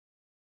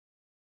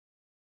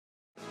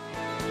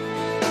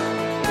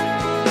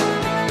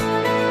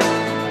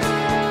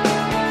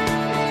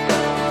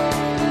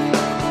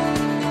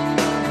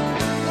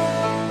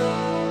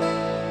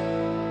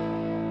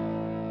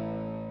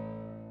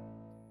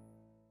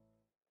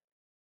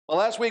Well,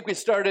 last week we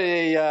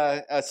started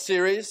a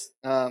series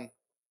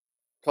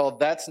called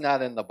That's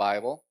Not in the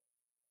Bible.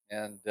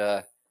 And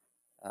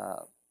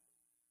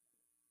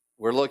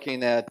we're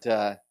looking at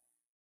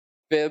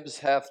fibs,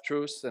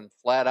 half-truths, and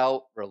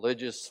flat-out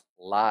religious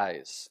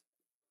lies.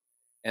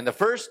 And the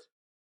first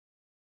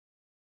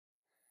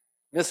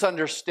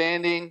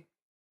misunderstanding,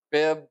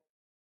 fib,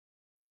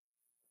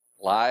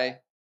 lie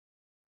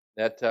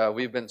that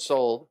we've been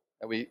sold,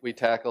 that we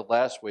tackled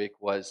last week,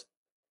 was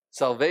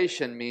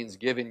salvation means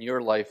giving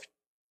your life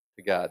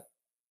to God.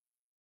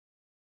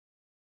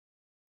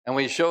 And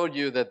we showed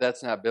you that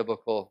that's not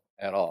biblical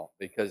at all,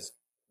 because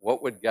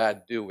what would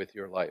God do with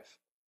your life?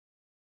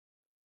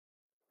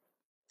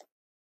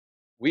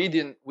 God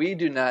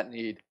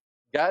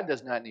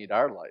does not need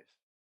our life,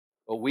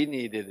 but we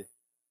needed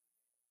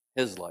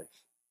His life.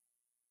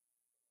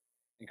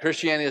 And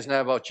Christianity is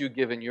not about you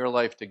giving your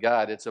life to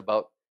God, it's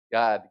about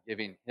God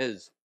giving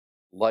His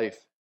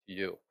life to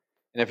you.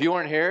 And if you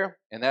weren't here,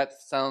 and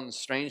that sounds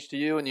strange to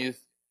you, and you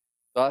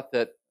thought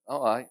that,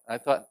 I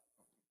thought,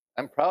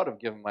 I'm proud of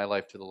giving my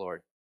life to the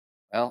Lord.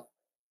 Well,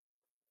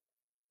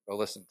 go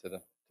listen to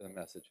the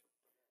message.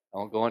 I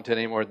won't go into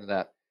any more than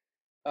that.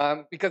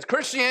 Because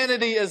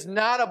Christianity is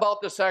not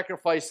about the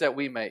sacrifice that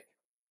we make.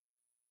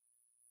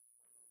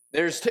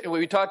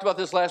 We talked about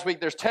this last week.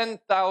 There's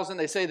 10,000.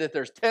 They say that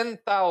there's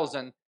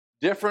 10,000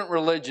 different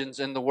religions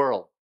in the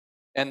world.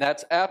 And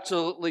that's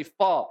absolutely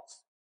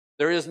false.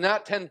 There is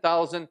not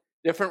 10,000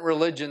 different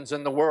religions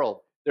in the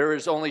world. There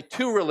is only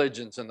two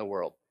religions in the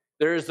world.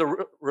 There is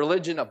the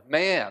religion of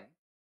man,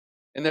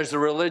 and there's the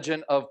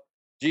religion of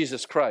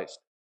Jesus Christ.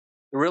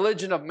 The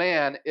religion of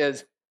man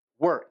is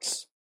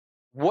works.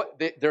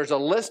 There's a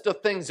list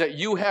of things that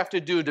you have to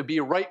do to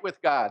be right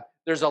with God.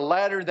 There's a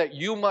ladder that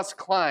you must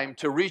climb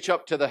to reach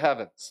up to the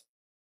heavens.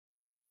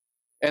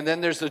 And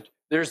then there's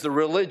the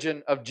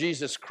religion of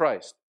Jesus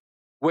Christ,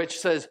 which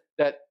says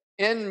that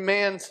in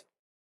man's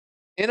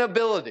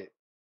inability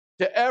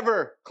to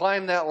ever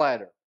climb that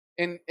ladder,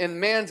 in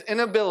man's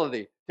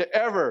inability to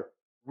ever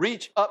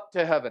reach up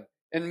to heaven,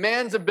 in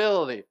man's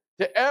ability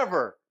to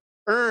ever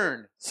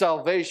earn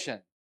salvation,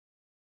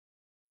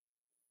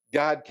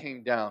 God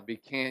came down,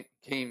 became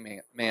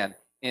man,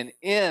 and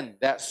in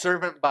that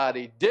servant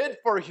body did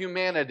for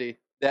humanity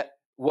that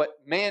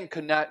what man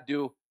could not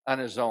do on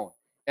his own.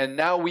 And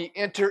now we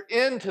enter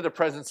into the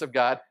presence of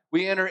God.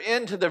 We enter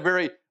into the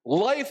very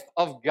life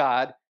of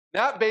God,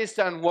 not based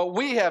on what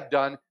we have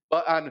done,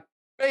 but on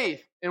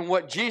faith in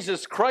what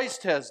Jesus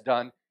Christ has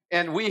done.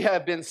 And we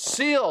have been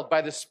sealed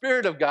by the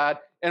Spirit of God,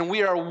 and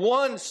we are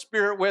one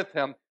spirit with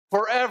Him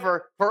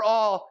forever, for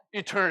all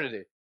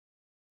eternity.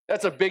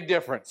 That's a big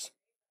difference.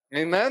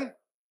 Amen?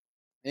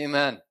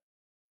 Amen.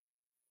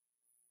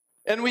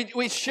 And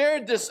we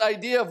shared this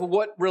idea of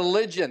what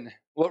the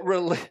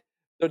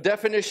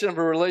definition of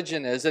a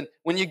religion is. And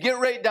when you get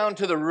right down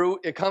to the root,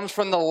 it comes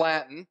from the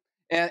Latin,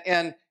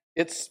 and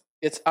it's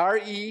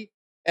R-E-L-I-G-A-R-E.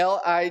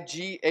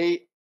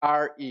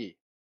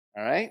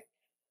 All right?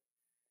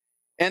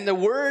 And the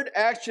word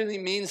actually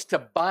means to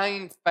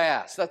bind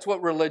fast. That's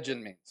what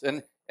religion means.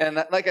 And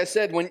like I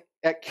said, when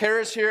at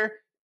Charis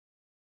here,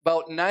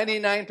 about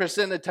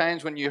 99% of the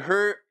times when you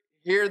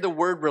hear the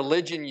word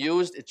religion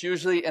used, it's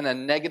usually in a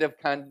negative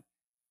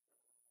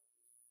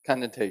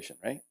connotation,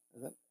 right?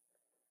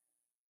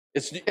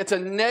 It's a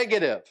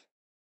negative.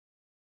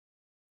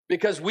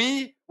 Because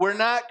we were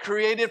not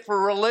created for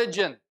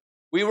religion.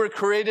 We were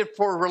created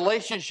for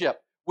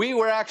relationship. We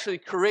were actually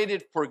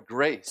created for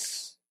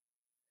grace.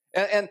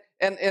 And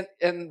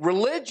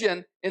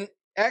religion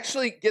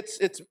actually gets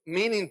its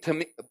meaning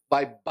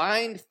by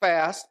bind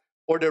fast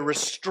or to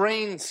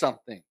restrain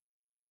something.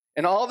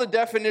 And all the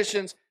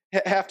definitions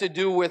have to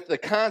do with the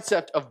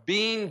concept of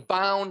being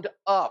bound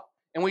up.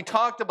 And we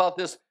talked about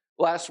this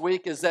last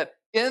week, is that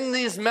in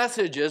these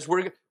messages,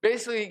 we're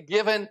basically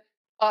given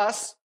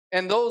us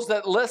and those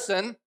that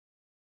listen,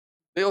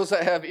 those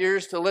that have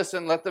ears to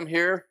listen, let them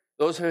hear.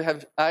 Those who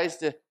have eyes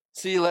to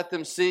see, let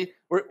them see.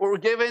 We're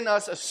giving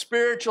us a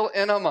spiritual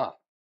enema.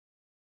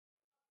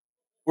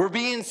 We're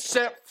being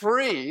set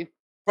free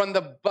from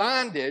the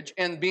bondage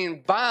and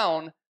being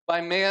bound by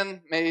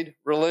man-made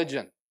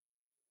religion.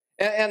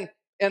 And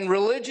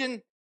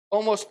religion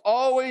almost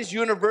always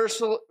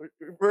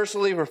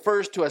universally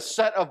refers to a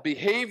set of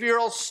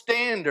behavioral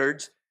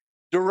standards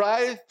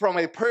derived from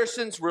a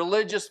person's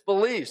religious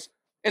beliefs.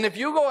 And if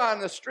you go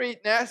on the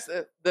street and ask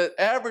the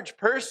average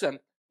person,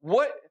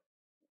 what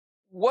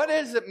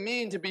does it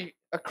mean to be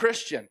a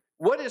Christian?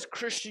 What is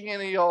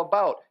Christianity all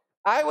about?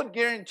 I would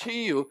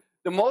guarantee you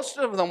that most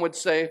of them would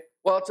say,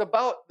 well, it's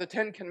about the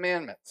Ten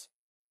Commandments.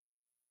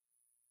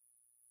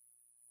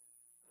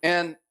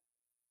 And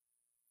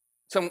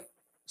some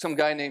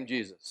guy named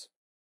Jesus.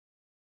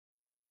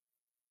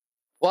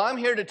 Well, I'm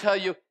here to tell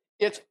you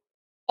it's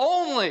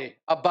only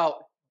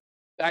about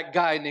that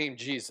guy named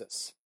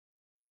Jesus.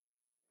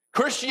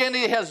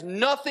 Christianity has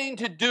nothing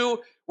to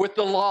do with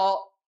the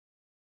law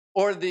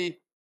or the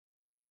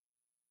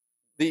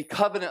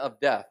covenant of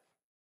death.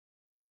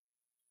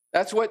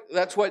 That's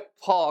what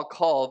Paul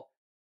called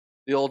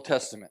the Old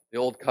Testament, the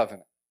Old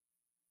Covenant.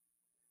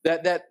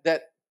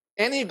 that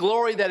any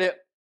glory that it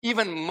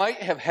even might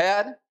have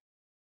had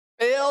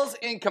fails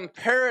in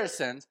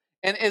comparisons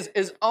and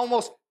is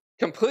almost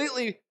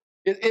completely,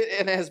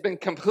 it has been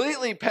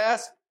completely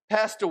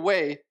passed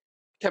away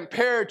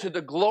compared to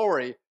the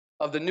glory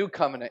of the new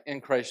covenant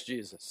in Christ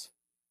Jesus.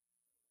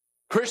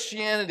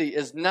 Christianity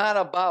is not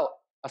about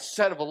a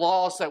set of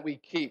laws that we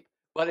keep,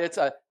 but it's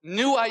a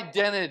new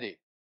identity.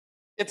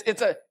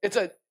 It's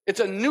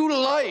a new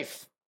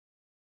life.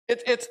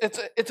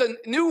 It's a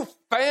new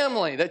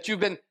family that you've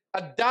been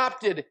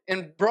adopted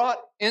and brought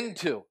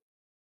into.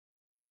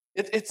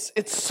 It's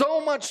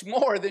so much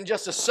more than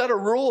just a set of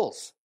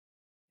rules.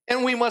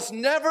 And you must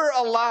never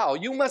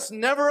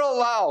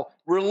allow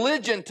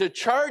religion to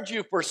charge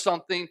you for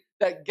something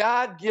that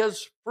God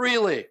gives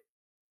freely.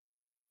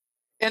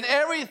 And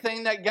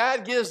everything that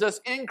God gives us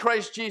in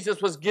Christ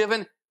Jesus was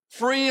given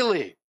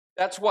freely.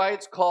 That's why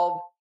it's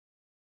called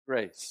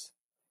grace.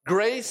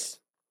 Grace,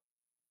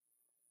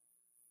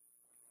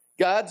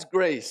 God's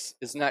grace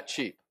is not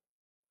cheap.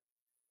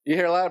 You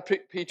hear a lot of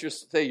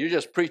preachers say, you're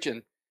just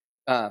preaching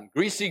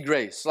greasy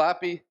grace,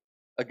 sloppy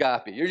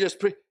agape.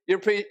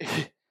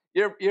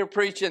 You're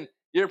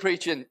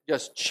preaching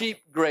just cheap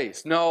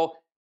grace. No,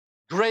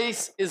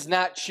 grace is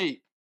not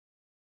cheap.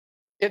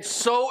 It's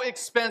so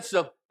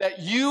expensive that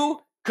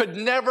you could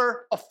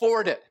never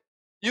afford it.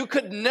 You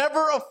could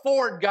never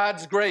afford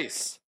God's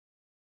grace.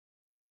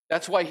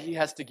 That's why he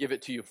has to give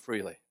it to you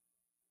freely.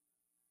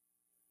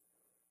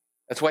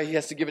 That's why he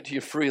has to give it to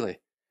you freely.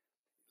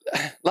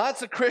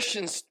 Lots of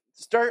Christians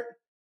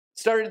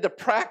started the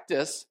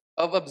practice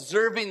of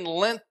observing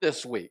Lent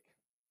this week.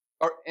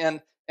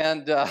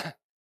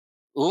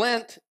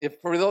 Lent,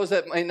 for those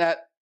that may not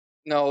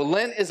know,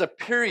 Lent is a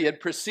period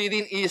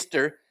preceding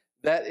Easter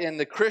that in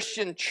the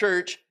Christian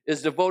church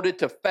is devoted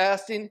to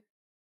fasting,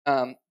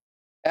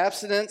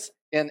 abstinence,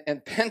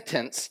 and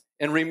penance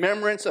in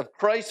remembrance of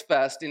Christ's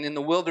fasting in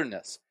the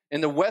wilderness.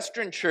 In the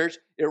Western church,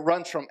 it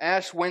runs from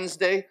Ash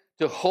Wednesday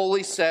to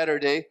Holy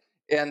Saturday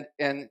and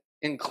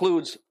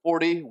includes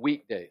 40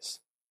 weekdays.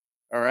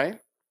 All right?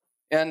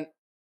 And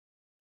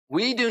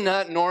we do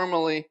not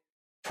normally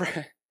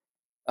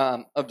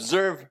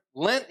observe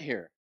Lent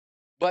here,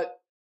 but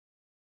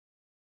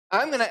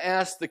I'm going to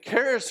ask the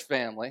Karras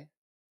family,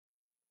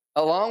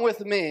 along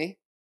with me,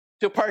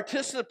 to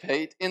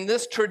participate in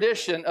this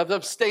tradition of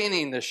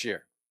abstaining this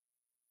year.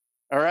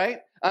 All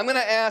right? I'm going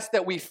to ask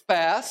that we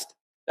fast,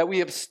 that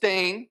we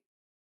abstain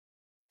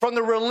from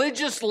the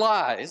religious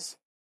lies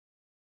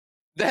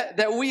that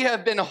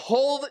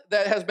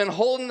has been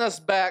holding us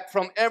back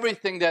from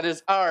everything that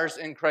is ours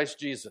in Christ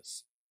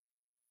Jesus.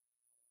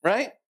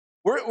 Right?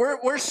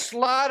 We're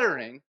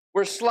slaughtering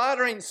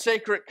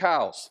sacred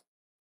cows.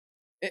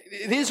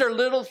 These are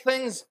little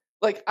things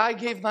like I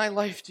gave my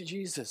life to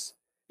Jesus.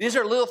 These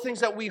are little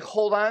things that we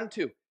hold on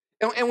to.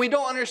 And we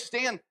don't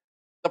understand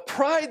the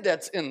pride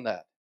that's in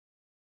that,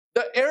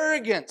 the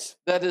arrogance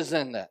that is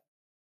in that.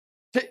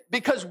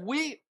 Because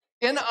we,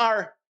 in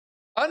our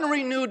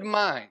unrenewed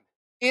mind,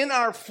 in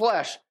our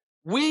flesh,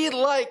 we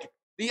like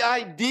the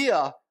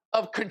idea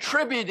of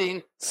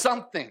contributing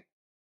something.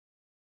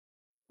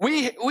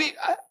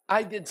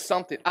 I did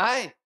something.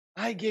 I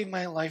gave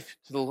my life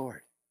to the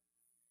Lord.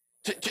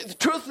 The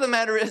truth of the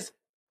matter is,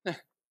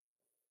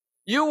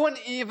 you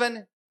wouldn't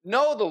even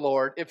know the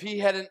Lord if he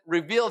hadn't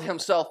revealed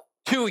himself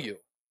to you.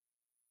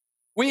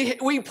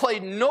 We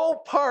played no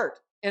part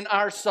in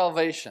our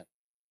salvation.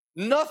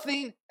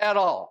 Nothing at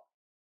all.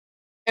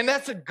 And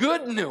that's a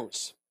good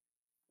news.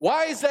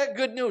 Why is that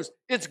good news?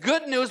 It's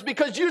good news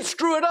because you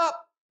screw it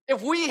up.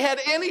 If we had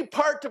any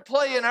part to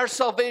play in our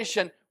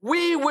salvation,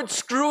 we would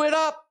screw it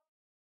up.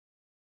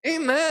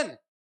 Amen.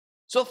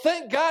 So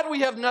thank God we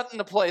have nothing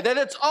to play, that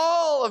it's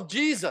all of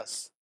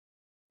Jesus.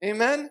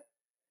 Amen.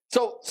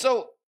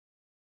 So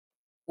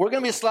we're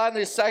going to be sliding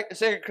these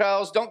sacred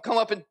cows. Don't come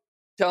up and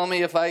tell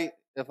me if I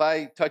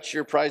touch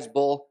your prize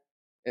bull.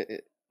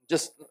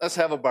 Just let's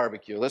have a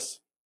barbecue.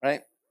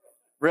 Right?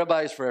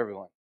 Ribeyes for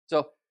everyone.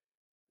 So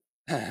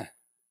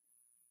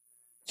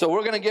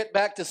we're going to get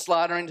back to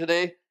slaughtering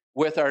today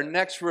with our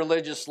next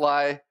religious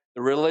lie,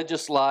 the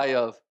religious lie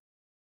of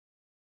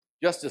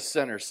just a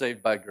sinner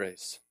saved by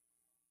grace.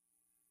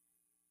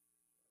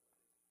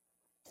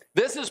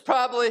 This is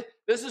probably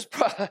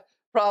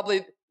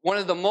one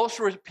of the most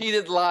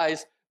repeated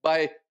lies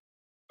by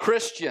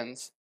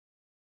Christians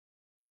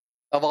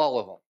of all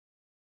of them.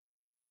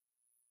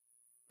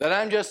 That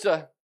I'm just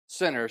a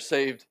sinner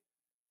saved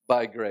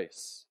by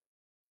grace.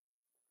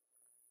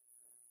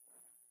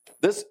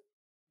 This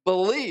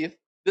belief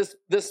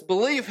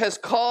has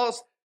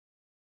caused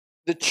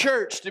the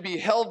church to be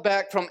held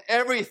back from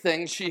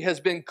everything she has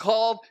been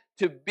called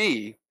to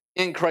be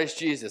in Christ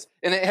Jesus.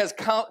 And it has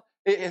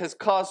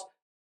caused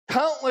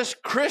countless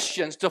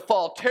Christians to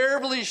fall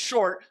terribly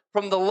short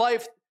from the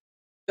life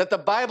that the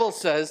Bible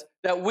says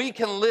that we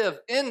can live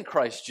in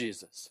Christ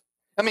Jesus.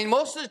 I mean,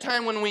 most of the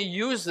time when we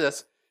use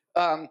this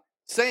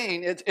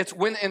saying, it's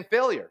win and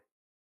failure.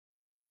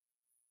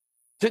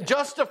 To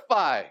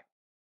justify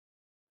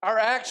our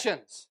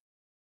actions.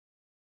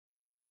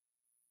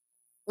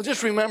 Well,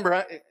 just remember,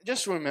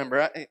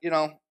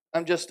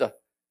 I'm just a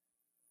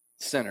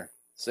sinner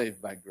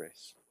saved by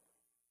grace.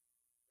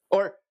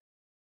 Or,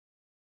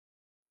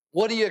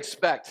 what do you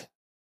expect?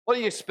 What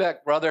do you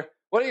expect, brother?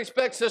 What do you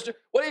expect, sister?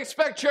 What do you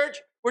expect, church?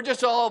 We're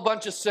just all a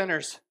bunch of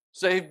sinners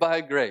saved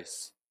by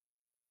grace.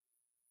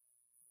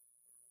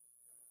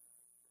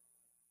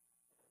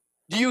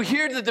 Do you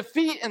hear the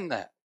defeat in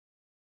that?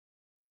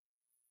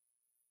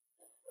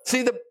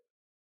 See, the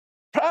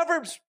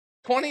Proverbs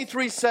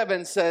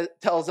 23:7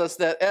 tells us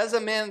that as a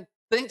man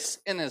thinks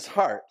in his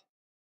heart,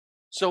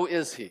 so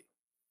is he.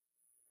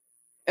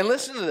 And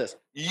listen to this.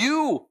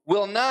 You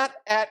will not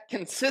act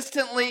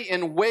consistently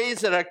in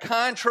ways that are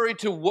contrary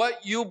to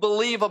what you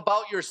believe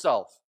about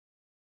yourself.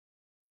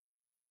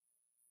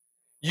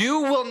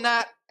 You will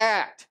not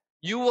act,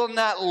 you will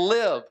not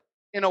live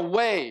in a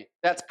way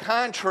that's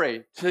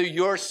contrary to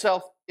your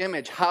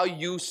self-image, how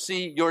you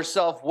see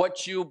yourself,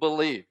 what you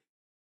believe.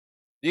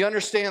 Do you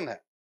understand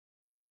that?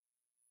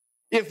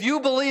 If you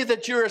believe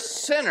that you're a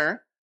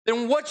sinner,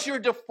 then what's your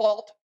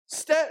default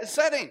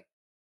setting?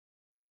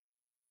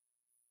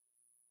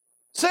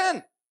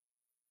 Sin.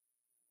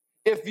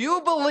 If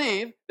you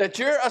believe that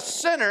you're a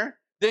sinner,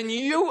 then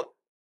you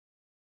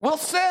will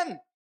sin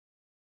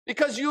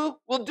because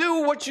you will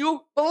do what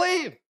you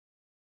believe.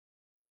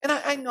 And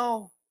I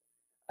know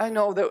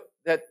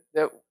that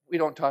we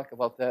don't talk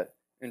about that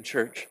in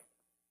church,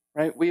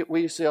 right?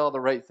 We say all the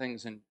right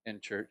things in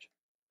church,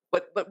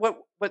 but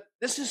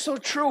this is so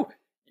true.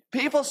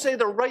 People say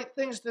the right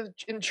things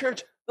in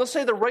church. They'll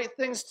say the right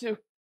things to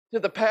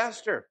the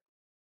pastor,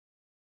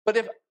 but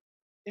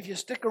if you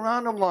stick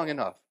around them long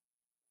enough,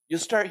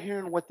 you'll start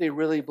hearing what they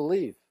really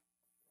believe.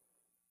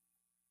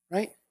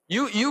 Right?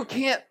 You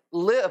can't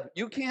live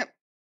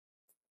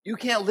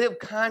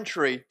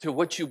contrary to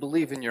what you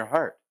believe in your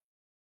heart.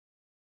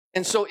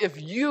 And so if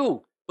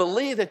you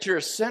believe that you're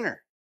a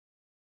sinner,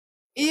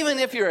 even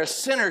if you're a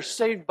sinner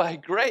saved by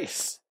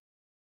grace,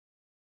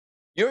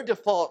 your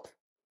default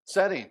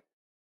setting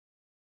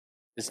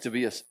is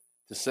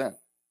to sin.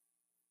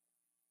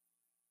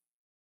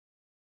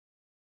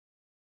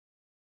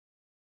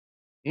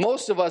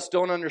 Most of us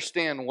don't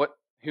understand what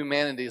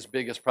humanity's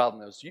biggest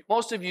problem is.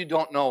 Most of you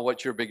don't know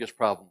what your biggest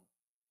problem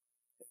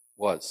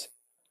was.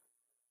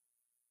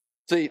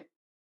 See,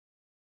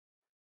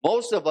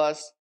 most of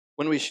us,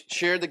 when we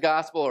shared the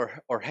gospel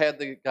or had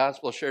the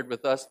gospel shared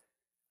with us,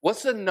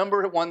 what's the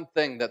number one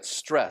thing that's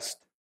stressed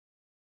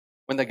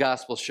when the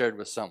gospel is shared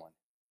with someone?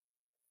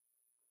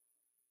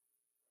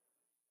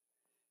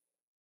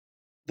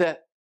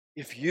 That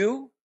if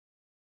you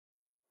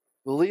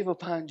believe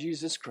upon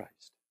Jesus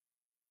Christ,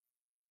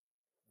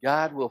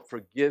 God will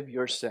forgive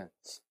your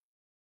sins.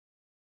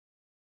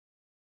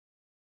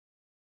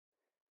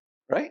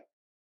 Right?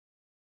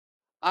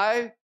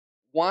 I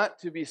want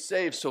to be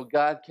saved so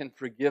God can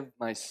forgive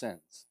my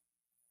sins.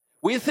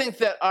 We think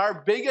that our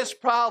biggest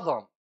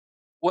problem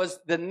was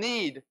the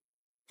need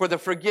for the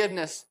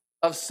forgiveness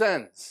of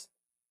sins.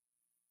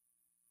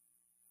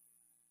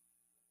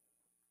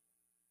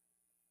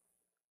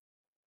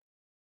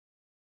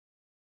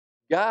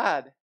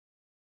 God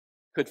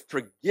could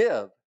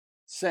forgive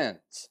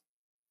sins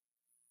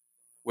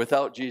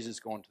without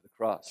Jesus going to the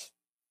cross.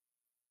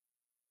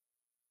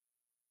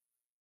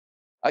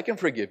 I can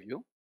forgive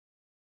you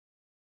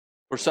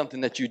for something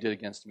that you did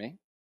against me.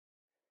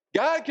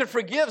 God can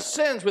forgive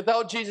sins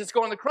without Jesus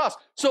going to the cross.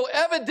 So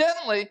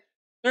evidently,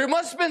 there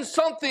must have been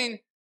something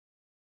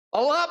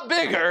a lot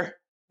bigger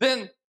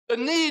than the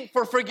need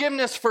for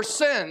forgiveness for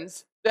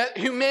sins that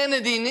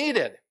humanity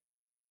needed.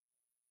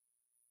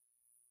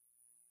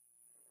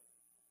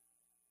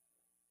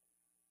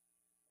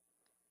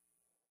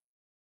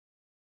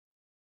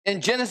 In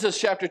Genesis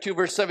chapter 2,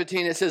 verse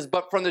 17, it says,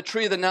 "But from the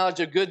tree of the knowledge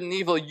of good and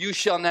evil you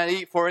shall not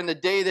eat, for in the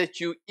day that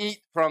you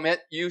eat from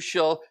it, you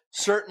shall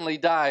certainly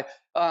die."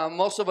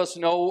 Most of us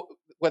know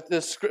what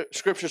this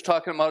scripture is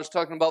talking about. It's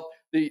talking about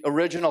the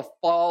original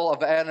fall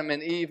of Adam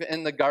and Eve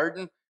in the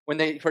garden. When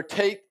they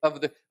partake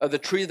of the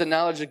tree of the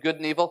knowledge of good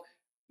and evil,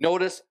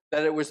 notice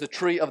that it was the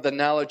tree of the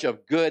knowledge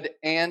of good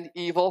and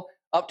evil.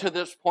 Up to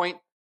this point,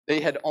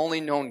 they had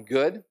only known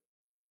good.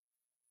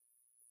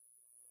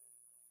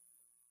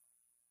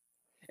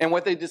 And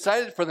what they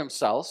decided for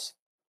themselves,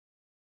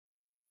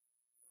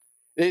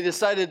 they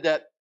decided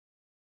that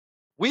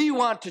we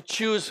want to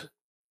choose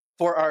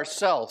for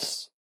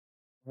ourselves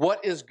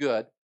what is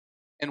good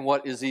and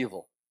what is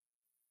evil.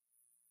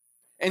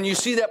 And you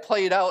see that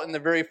played out in the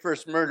very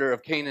first murder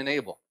of Cain and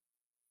Abel.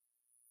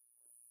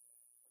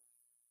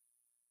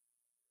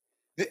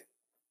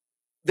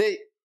 They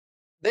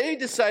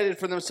decided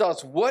for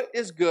themselves what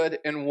is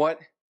good and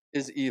what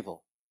is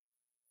evil.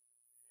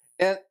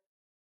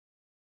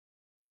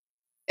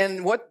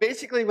 And what they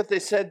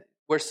said,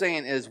 we're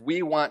saying is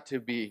we want to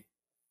be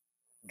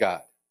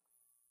God.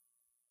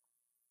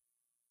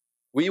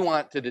 We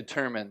want to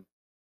determine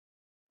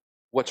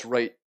what's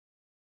right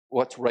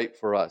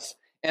for us.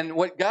 And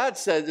what God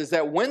says is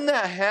that when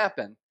that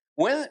happens,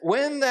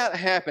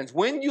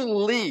 when you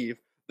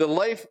leave the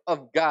life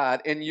of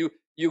God and you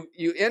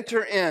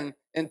enter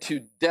into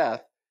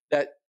death,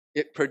 that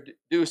it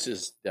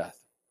produces death.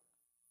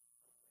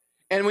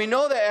 And we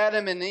know that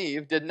Adam and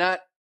Eve did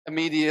not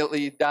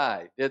immediately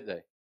die, did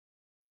they?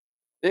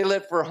 They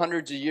lived for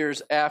hundreds of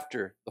years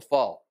after the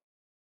fall.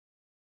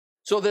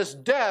 So this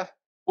death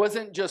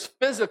wasn't just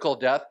physical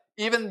death,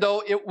 even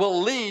though it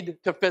will lead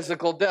to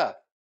physical death.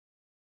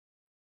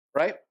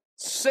 Right?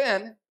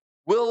 Sin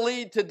will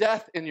lead to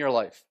death in your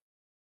life.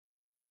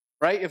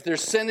 Right? If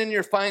there's sin in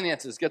your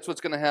finances, guess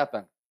what's going to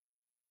happen?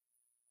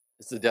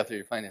 It's the death of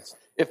your finances.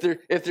 If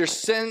there's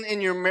sin in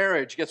your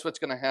marriage, guess what's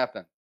going to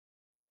happen?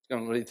 It's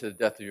going to lead to the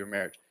death of your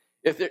marriage.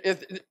 If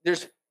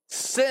there's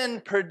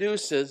sin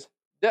produces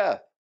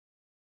death.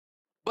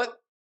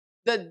 But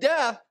the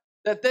death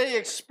that they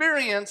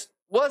experienced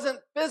wasn't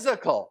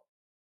physical,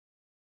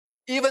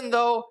 even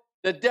though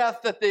the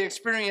death that they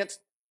experienced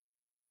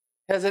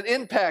has an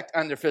impact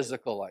on their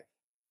physical life.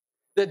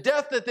 The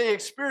death that they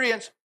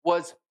experienced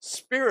was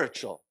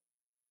spiritual.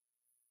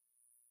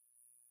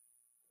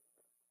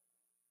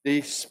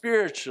 They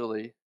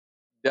spiritually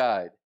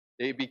died.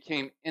 They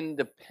became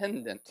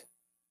independent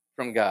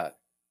from God.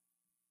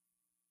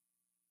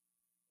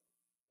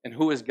 And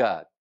who is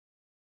God?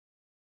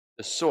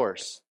 The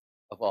source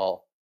of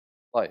all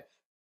life.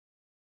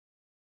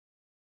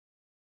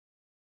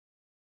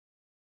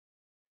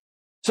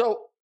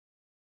 So,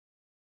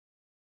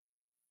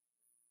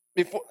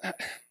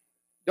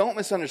 don't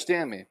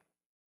misunderstand me.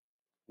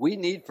 We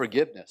need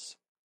forgiveness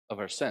of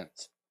our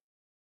sins.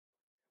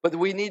 But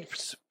we need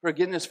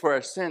forgiveness for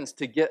our sins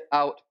to get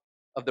out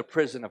of the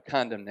prison of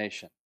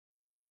condemnation.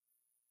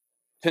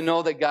 To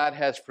know that God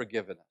has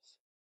forgiven us,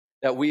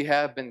 that we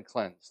have been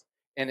cleansed,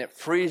 and it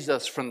frees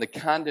us from the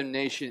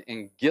condemnation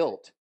and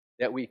guilt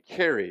that we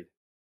carried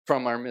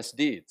from our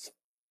misdeeds.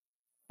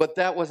 But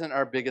that wasn't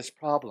our biggest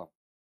problem.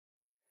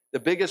 The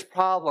biggest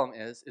problem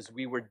is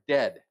we were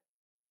dead.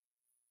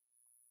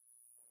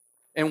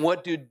 And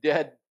what do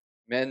dead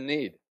men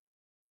need?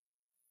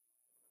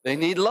 They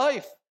need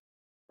life,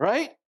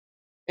 right?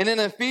 And in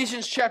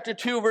Ephesians chapter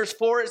 2, verse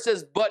 4, it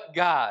says, but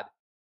God.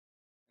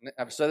 And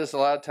I've said this a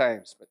lot of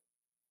times, but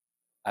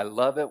I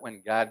love it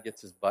when God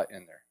gets his butt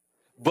in there.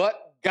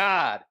 But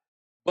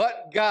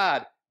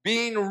God,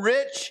 being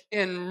rich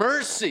in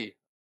mercy.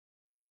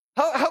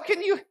 How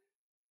can you,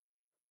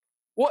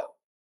 what?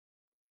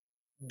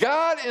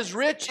 God is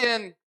rich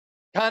in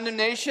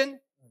condemnation,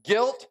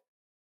 guilt.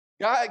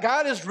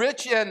 God is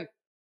rich in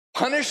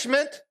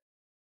punishment.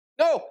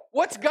 No,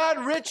 what's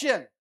God rich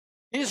in?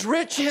 He's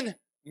rich in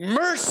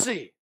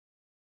mercy.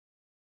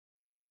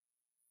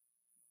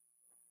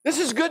 This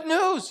is good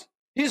news.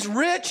 He's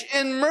rich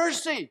in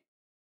mercy.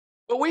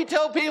 But we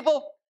tell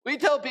people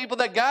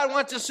that God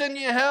wants to send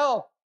you to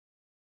hell.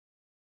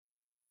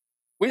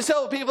 We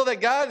tell people that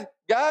God,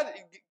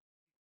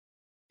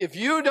 if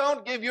you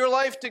don't give your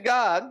life to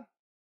God,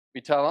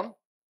 we tell them,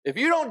 if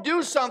you don't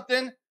do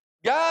something,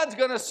 God's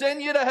going to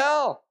send you to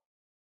hell.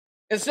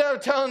 Instead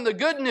of telling the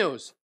good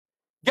news,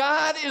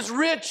 God is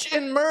rich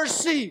in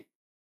mercy.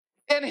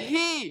 And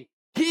He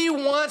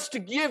wants to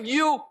give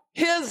you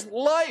His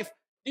life.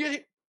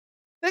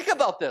 Think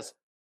about this.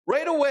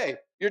 Right away,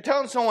 you're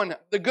telling someone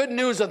the good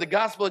news of the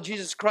gospel of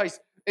Jesus Christ,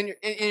 and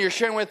you're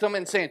sharing with them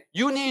and saying,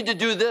 you need to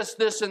do this,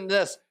 this, and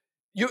this.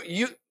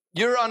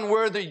 You're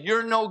unworthy.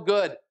 You're no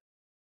good.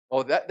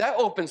 Oh, that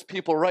opens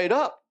people right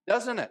up,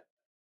 doesn't it?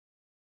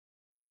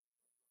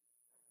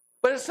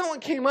 But if someone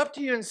came up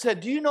to you and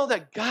said, do you know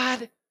that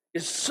God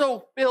is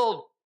so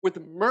filled with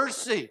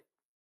mercy?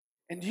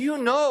 And do you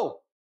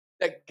know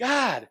that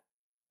God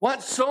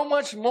wants so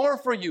much more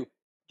for you?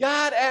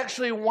 God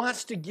actually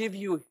wants to give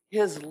you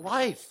His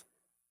life.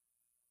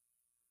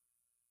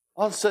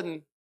 All of a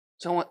sudden,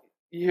 you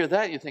hear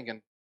that, you're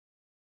thinking,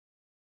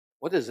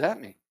 what does that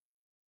mean?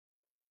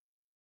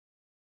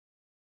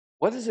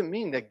 What does it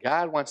mean that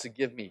God wants to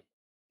give me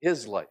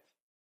His life?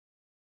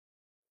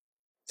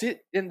 See,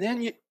 and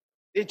then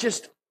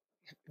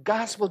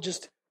gospel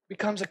just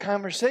becomes a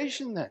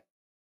conversation then.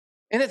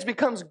 And it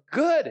becomes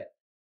good,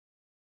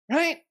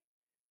 right?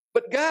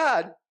 But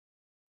God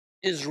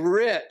is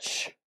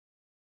rich.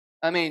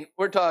 I mean,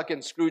 we're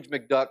talking Scrooge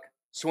McDuck,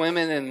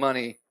 swimming in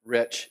money,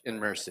 rich in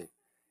mercy.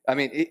 I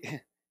mean,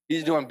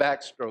 he's doing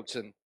backstrokes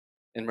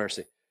in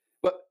mercy.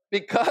 But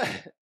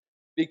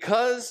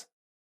because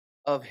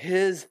of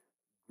His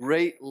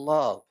great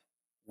love,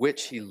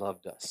 which He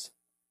loved us.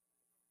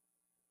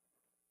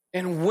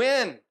 And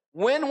when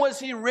was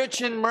He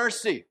rich in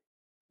mercy?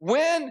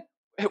 When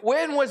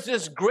was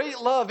this great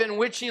love in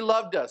which He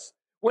loved us?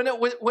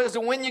 Was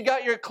it when you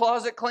got your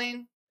closet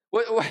clean?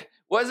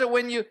 Was it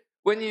when you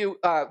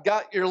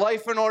got your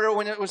life in order?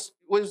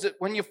 Was it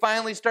when you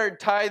finally started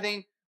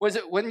tithing? Was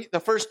it when the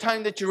first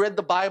time that you read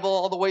the Bible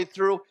all the way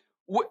through?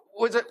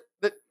 Was it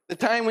the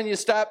time when you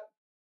stopped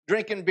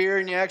drinking beer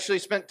and you actually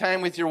spent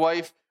time with your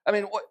wife? I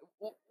mean,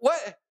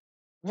 what?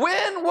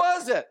 When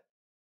was it?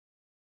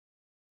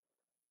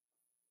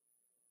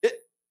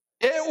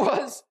 It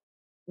was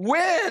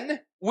when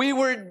we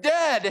were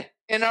dead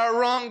in our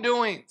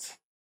wrongdoings.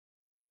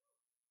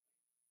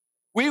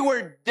 We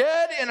were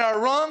dead in our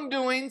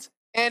wrongdoings,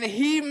 and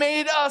He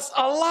made us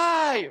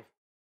alive.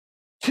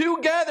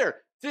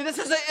 together. See, this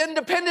isn't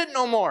independent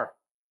no more.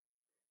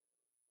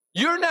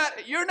 You're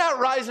not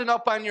rising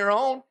up on your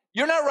own.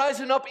 You're not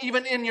rising up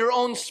even in your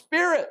own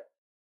spirit.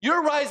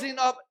 You're rising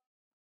up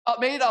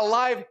made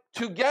alive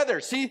together.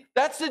 See,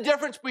 that's the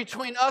difference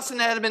between us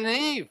and Adam and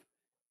Eve.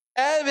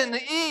 Adam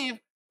and Eve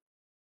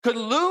could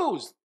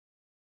lose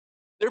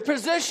their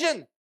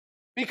position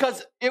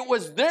because it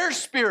was their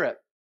spirit.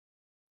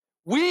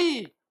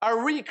 We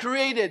are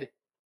recreated,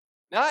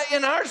 not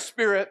in our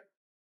spirit,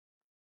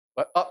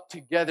 but up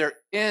together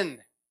in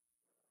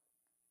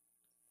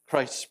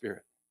Christ's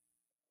spirit.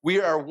 We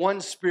are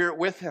one spirit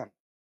with him.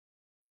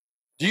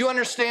 Do you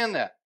understand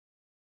that?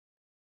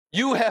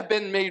 You have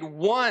been made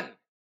one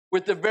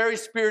with the very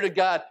Spirit of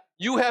God.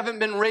 You haven't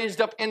been raised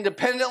up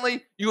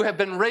independently. You have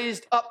been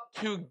raised up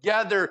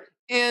together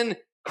in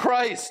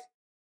Christ.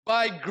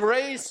 By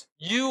grace,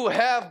 you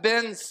have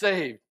been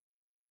saved.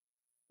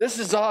 This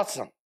is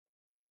awesome.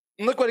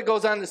 And look what it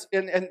goes on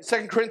in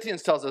 2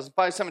 Corinthians tells us,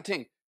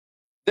 5:17.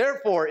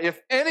 Therefore,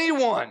 if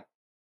anyone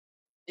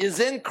is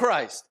in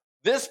Christ,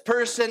 this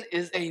person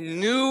is a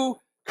new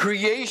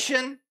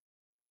creation.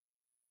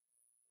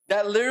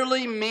 That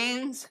literally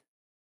means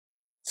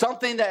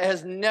something that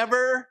has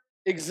never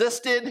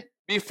existed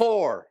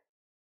before.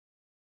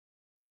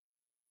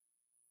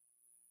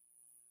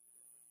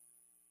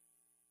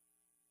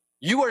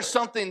 You are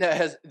something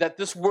that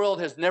this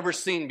world has never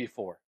seen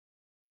before.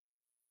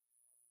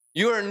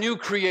 You are a new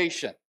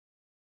creation.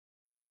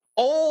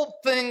 Old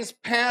things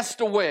passed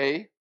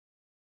away.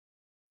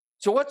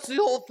 So what's the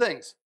old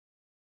things?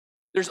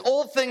 There's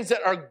old things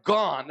that are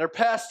gone. They're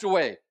passed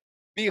away.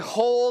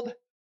 Behold,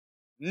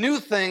 new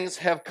things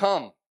have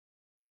come.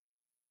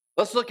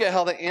 Let's look at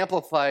how the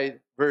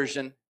Amplified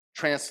Version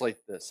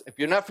translates this. If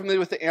you're not familiar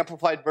with the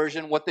Amplified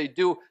Version, what they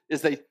do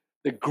is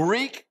the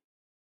Greek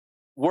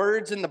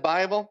words in the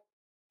Bible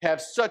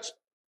have such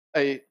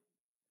a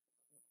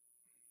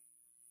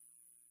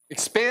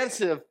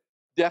expansive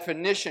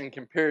definition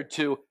compared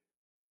to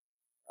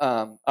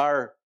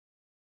our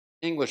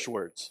English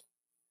words.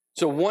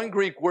 So one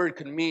Greek word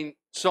could mean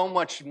so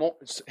much more,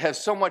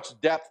 has so much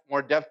depth,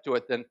 more depth to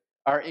it than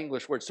our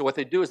English words. So what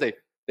they do is they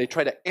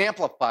try to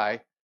amplify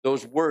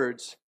those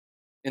words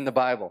in the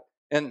Bible.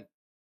 And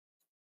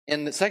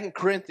in the 2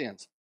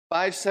 Corinthians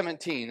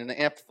 5:17 in the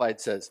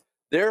Amplified says,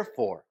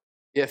 therefore,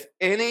 if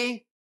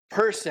any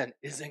person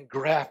is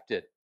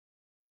engrafted.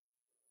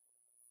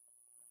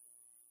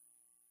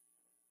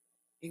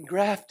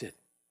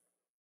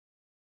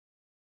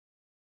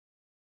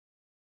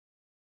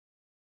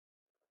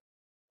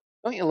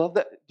 Don't you love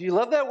that? Do you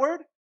love that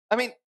word? I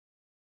mean,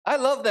 I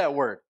love that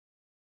word.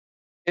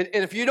 And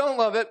if you don't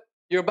love it,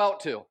 you're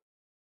about to.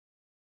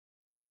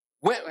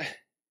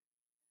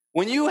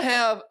 When you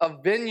have a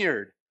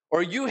vineyard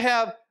or you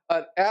have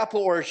an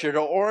apple orchard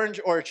or orange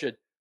orchard,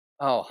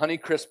 oh,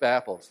 Honeycrisp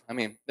apples. I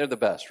mean, they're the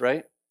best,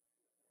 right?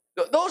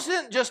 Those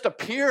didn't just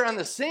appear on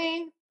the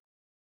scene.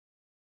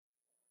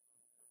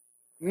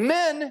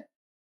 Men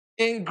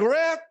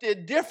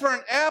engrafted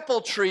different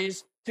apple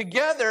trees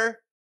together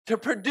to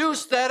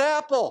produce that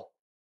apple.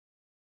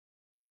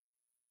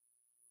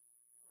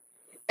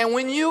 And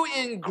when you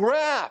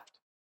engraft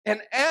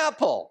an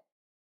apple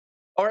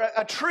or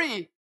a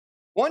tree,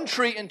 one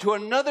tree into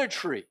another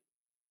tree,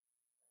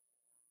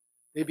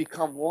 they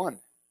become one.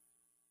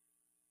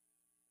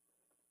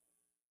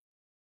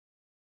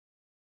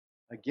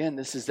 Again,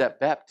 this is that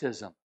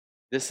baptism.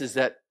 This is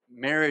that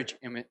marriage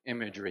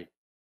imagery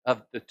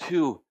of the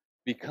two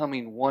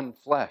becoming one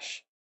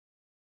flesh.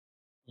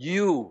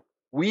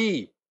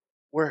 We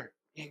were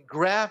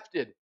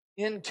engrafted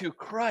into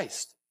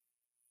Christ.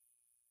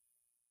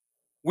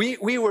 We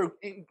were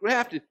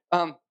engrafted.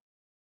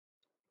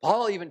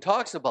 Paul even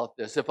talks about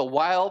this. If a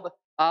wild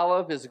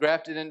olive is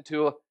grafted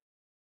into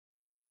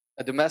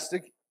a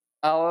domestic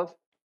olive,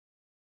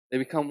 they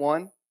become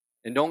one.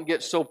 And don't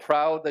get so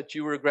proud that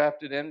you were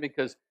grafted in,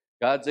 because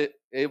God's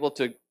able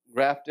to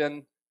graft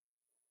in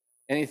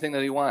anything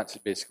that he wants,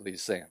 basically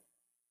he's saying.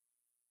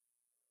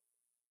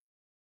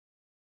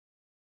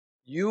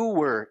 You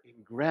were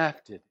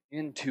engrafted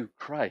into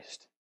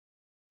Christ.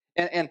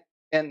 And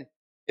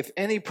if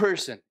any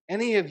person,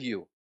 any of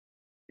you,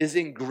 is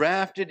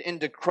engrafted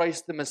into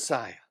Christ the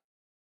Messiah,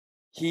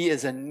 he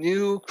is a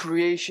new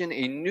creation,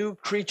 a new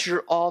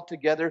creature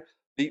altogether.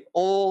 The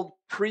old,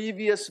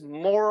 previous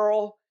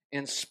moral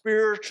and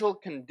spiritual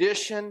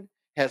condition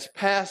has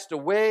passed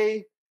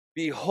away.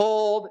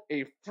 Behold,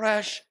 a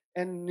fresh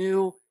and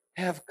new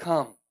have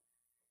come.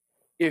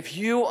 If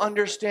you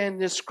understand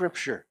this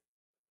scripture,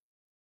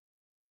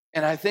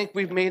 and I think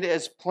we've made it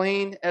as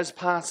plain as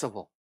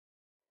possible,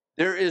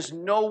 there is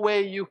no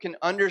way you can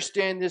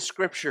understand this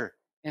scripture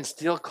and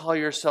still call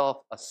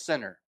yourself a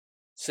sinner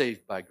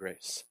saved by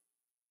grace.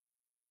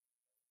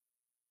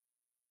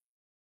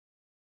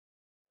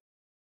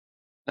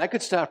 And I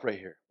could stop right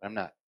here, but I'm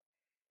not.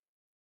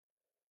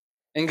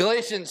 In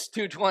Galatians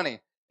 2:20,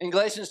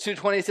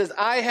 it says,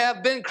 I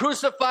have been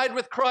crucified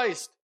with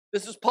Christ.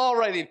 This is Paul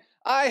writing.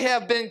 I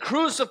have been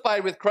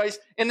crucified with Christ,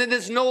 and it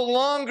is no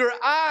longer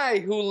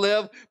I who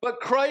live, but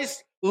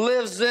Christ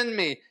lives in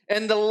me.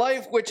 And the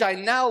life which I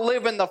now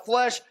live in the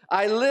flesh,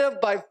 I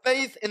live by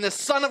faith in the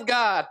Son of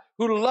God,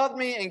 who loved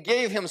me and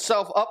gave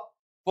himself up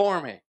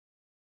for me.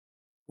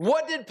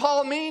 What did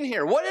Paul mean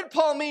here? What did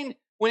Paul mean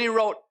when he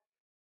wrote,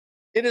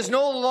 it is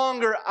no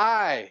longer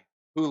I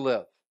who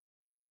live?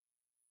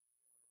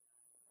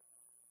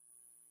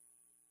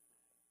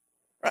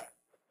 Right.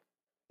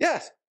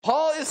 Yes,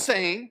 Paul is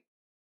saying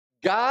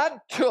God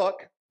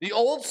took the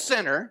old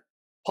sinner,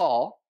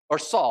 Paul, or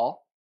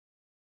Saul,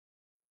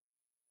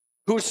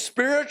 whose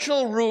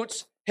spiritual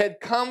roots had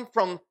come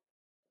from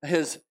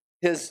his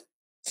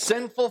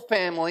sinful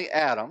family,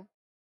 Adam,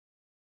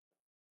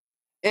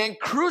 and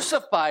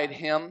crucified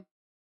him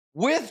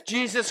with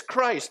Jesus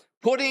Christ,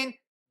 putting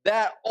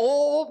that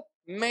old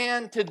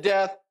man to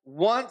death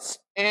once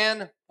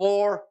and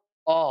for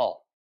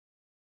all.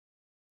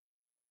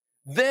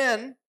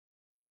 Then,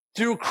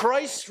 through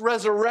Christ's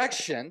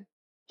resurrection,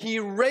 he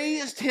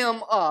raised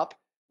him up,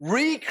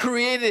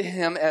 recreated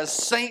him as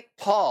St.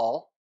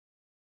 Paul,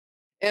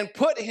 and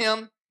put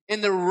him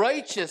in the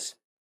righteous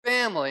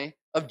family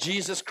of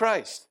Jesus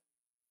Christ.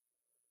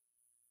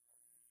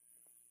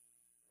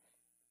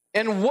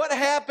 And what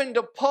happened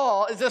to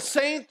Paul is the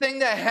same thing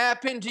that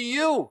happened to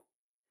you.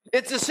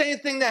 It's the same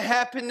thing that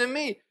happened to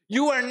me.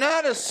 You are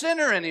not a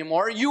sinner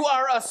anymore. You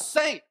are a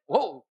saint.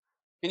 Whoa,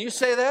 can you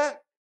say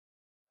that?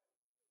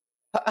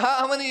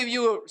 How many of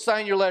you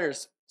sign your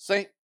letters?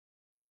 Saint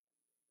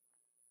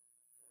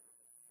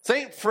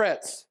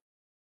Fritz,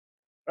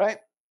 right?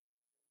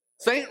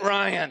 Saint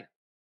Ryan.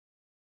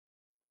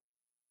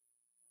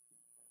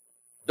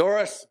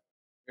 Doris,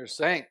 you're a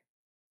saint.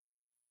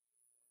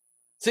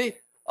 See,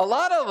 a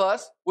lot of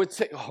us would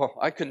say, oh,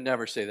 I could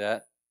never say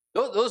that.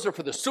 Those are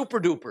for the super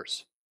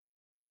dupers.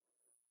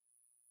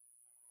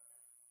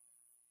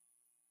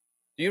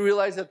 Do you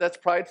realize that that's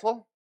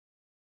prideful?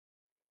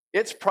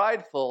 It's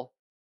prideful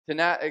to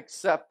not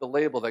accept the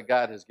label that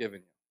God has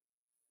given you.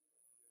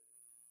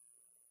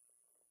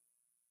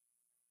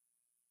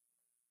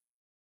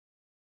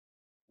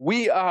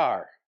 We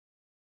are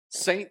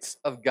saints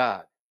of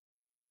God.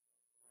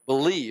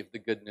 Believe the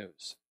good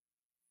news.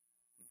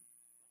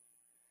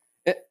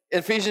 In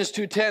Ephesians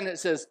 2:10 it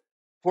says,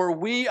 for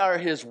we are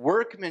his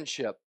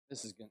workmanship.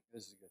 This is good.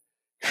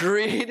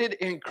 Created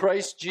in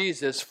Christ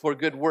Jesus for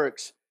good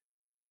works,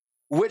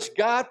 which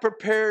God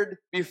prepared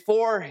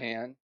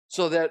beforehand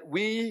so that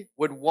we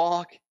would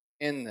walk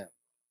in them.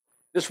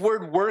 This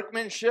word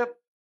workmanship,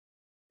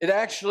 it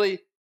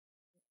actually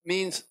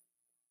means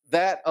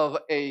that of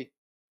a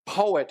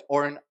poet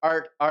or an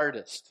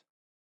artist.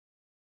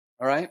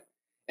 All right?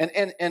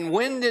 And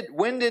when did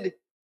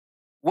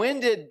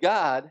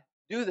God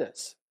do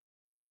this?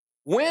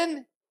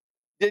 When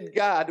did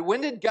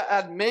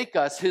God make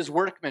us his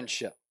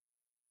workmanship?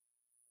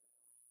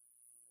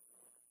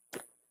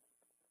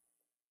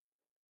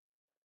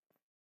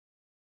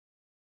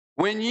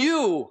 When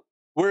you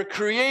were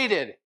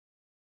created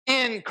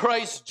in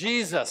Christ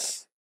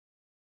Jesus.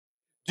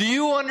 Do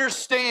you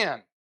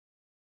understand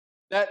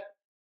that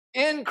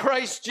in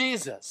Christ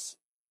Jesus,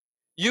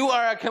 you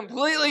are a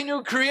completely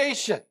new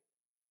creation?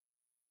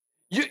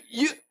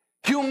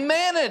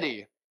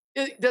 Humanity,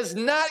 it does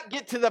not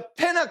get to the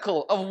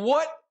pinnacle of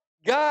what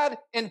God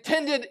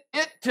intended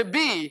it to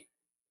be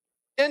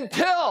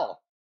until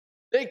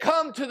they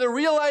come to the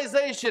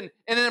realization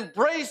and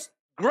embrace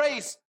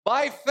grace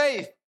by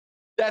faith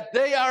that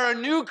they are a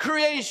new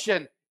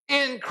creation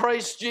in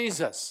Christ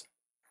Jesus.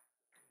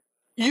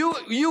 You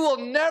will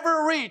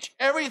never reach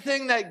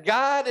everything that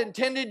God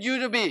intended you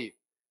to be,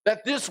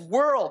 that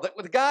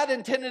God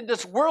intended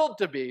this world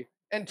to be,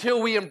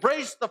 until we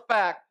embrace the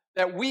fact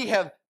that we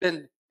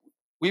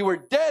were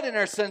dead in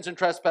our sins and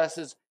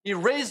trespasses. He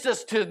raised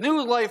us to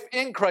new life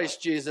in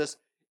Christ Jesus,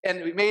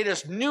 and made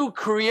us new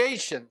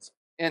creations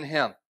in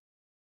him.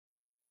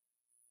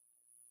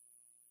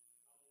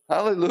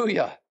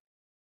 Hallelujah.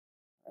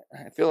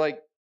 I feel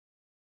like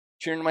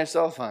cheering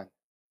myself on.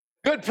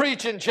 Good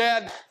preaching,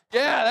 Chad.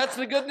 Yeah, that's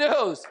the good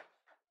news.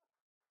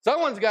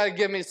 Someone's got to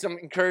give me some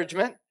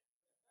encouragement.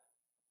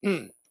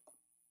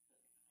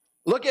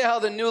 Look at how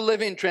the New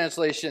Living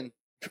Translation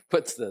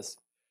puts this.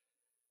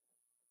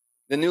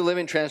 The New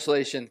Living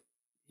Translation,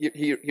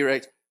 he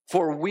writes,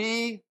 for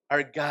we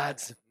are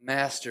God's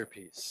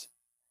masterpiece.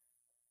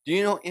 Do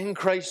you know, in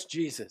Christ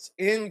Jesus,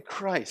 in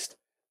Christ,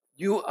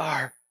 you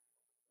are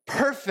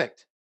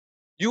perfect.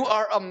 You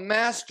are a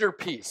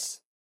masterpiece.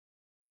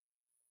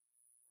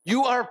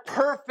 You are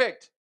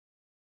perfect.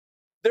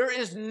 There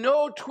is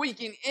no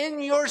tweaking in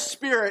your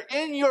spirit,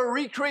 in your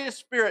recreated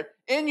spirit,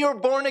 in your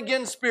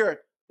born-again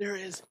spirit. There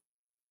is,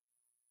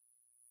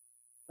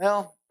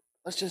 well,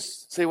 let's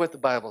just say what the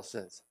Bible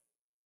says.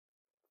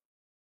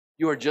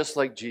 You are just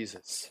like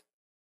Jesus.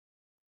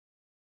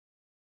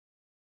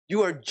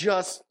 You are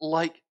just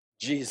like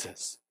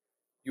Jesus.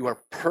 You are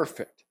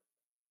perfect.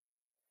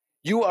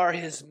 You are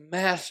his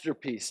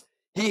masterpiece.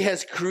 He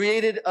has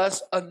created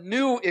us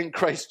anew in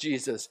Christ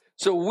Jesus,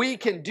 so we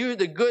can do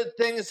the good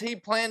things he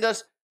planned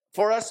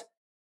for us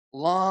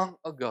long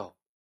ago.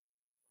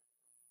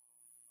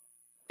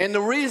 And the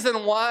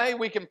reason why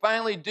we can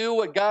finally do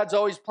what God's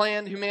always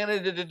planned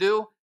humanity to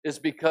do is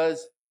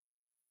because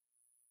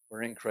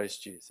we're in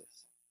Christ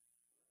Jesus.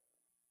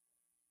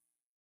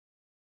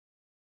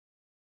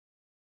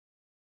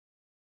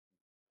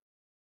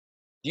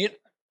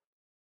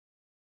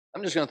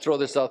 I'm just going to throw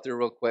this out there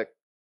real quick.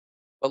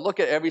 But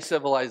look at every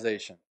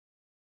civilization.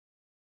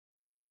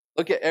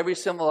 Look at every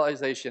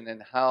civilization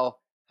and how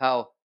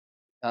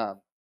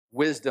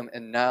wisdom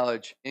and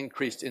knowledge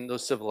increased in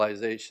those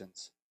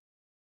civilizations.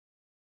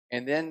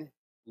 And then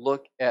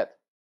look at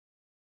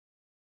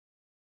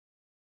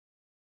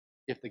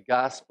if the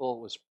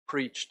gospel was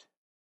preached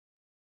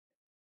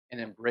and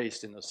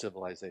embraced in those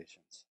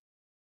civilizations.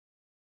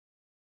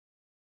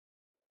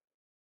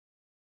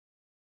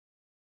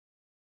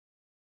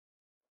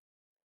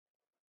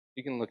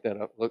 You can look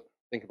that up.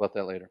 Think about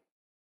that later.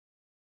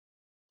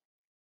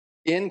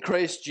 In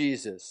Christ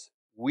Jesus,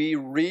 we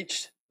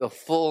reach the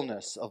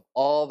fullness of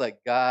all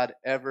that God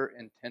ever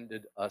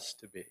intended us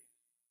to be.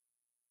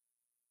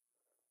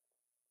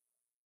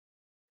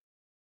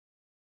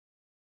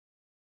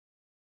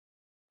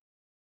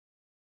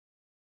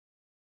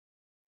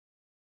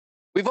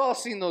 We've all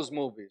seen those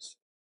movies.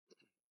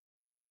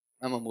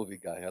 I'm a movie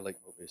guy. I like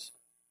movies.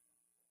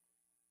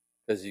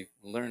 Because you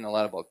learn a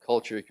lot about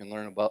culture. You can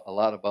learn a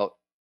lot about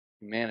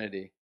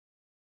humanity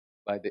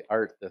by the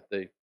art that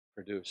they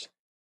produce.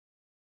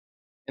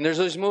 And there's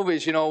those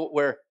movies,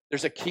 where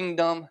there's a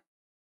kingdom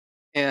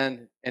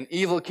and an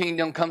evil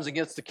kingdom comes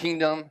against the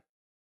kingdom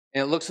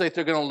and it looks like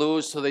they're going to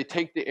lose, so they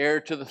take the heir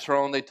to the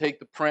throne, they take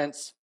the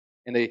prince,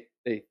 and they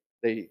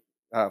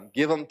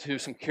give them to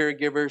some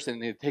caregivers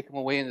and they take them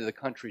away into the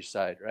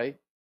countryside, right?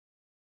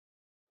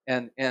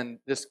 And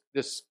this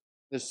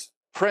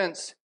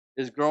prince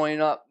is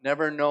growing up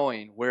never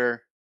knowing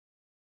where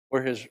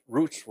his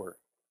roots were.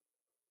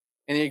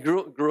 And he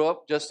grew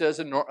up just as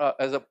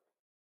the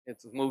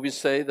movies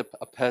say,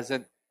 a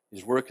peasant.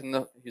 He's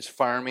working, he's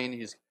farming,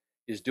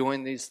 he's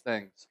doing these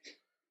things.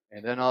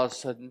 And then all of a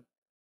sudden,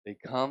 they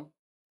come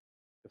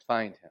to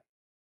find him.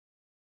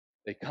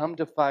 They come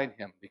to find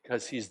him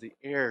because he's the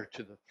heir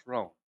to the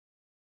throne.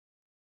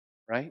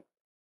 Right?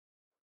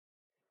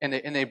 And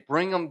they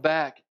bring him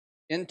back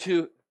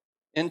into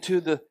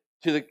the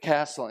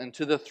castle,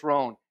 into the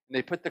throne, and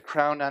they put the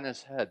crown on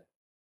his head.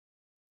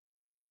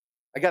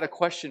 I got a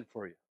question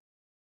for you.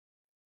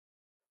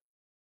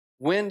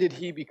 When did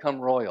he become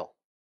royal?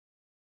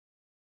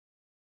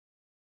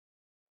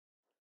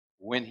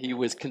 When he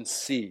was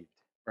conceived,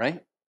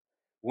 right?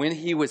 When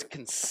he was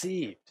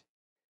conceived.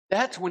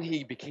 That's when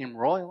he became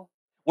royal.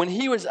 When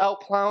he was out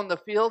plowing the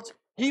fields,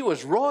 he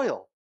was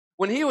royal.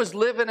 When he was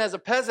living as a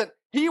peasant,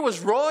 he was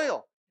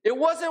royal. It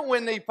wasn't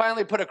when they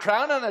finally put a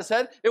crown on his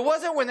head. It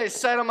wasn't when they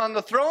set him on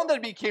the throne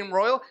that he became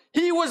royal.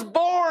 He was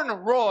born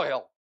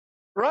royal,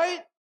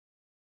 right?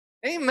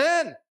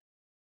 Amen.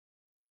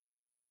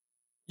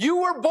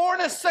 You were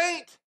born a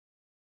saint.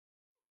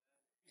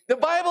 The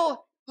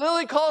Bible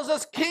literally calls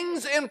us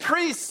kings and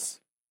priests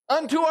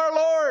unto our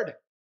Lord.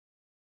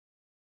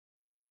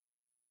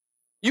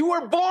 You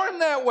were born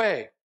that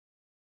way.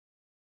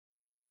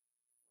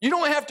 You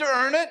don't have to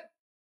earn it.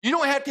 You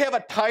don't have to have a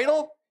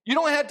title. You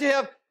don't have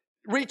to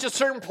reach a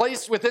certain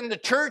place within the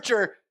church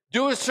or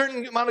do a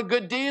certain amount of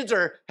good deeds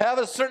or have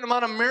a certain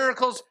amount of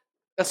miracles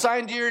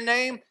assigned to your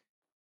name.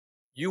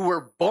 You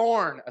were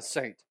born a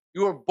saint.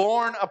 You were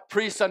born a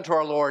priest unto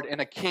our Lord and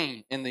a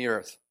king in the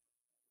earth.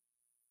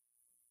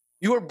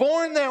 You were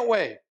born that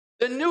way.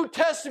 The New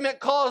Testament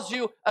calls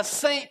you a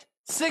saint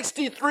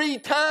 63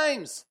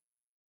 times.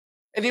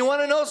 And you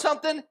want to know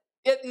something?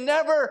 It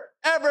never,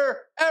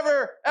 ever,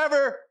 ever,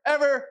 ever,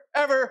 ever,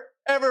 ever,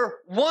 ever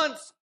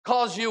once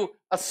calls you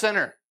a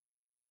sinner.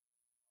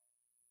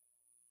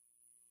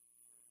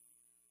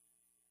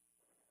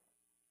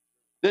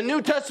 The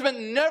New Testament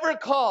never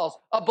calls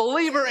a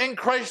believer in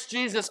Christ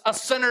Jesus a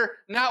sinner,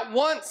 not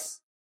once.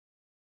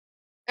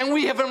 And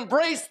we have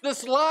embraced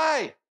this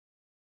lie.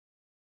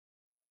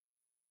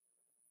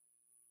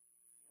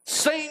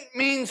 Saint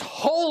means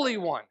holy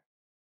one.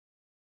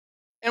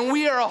 And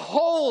we are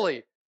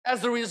holy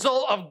as a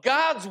result of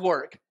God's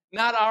work,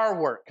 not our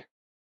work.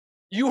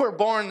 You were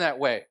born that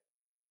way.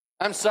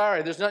 I'm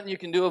sorry, there's nothing you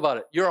can do about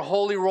it. You're a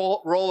holy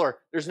roller.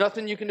 There's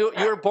nothing you can do.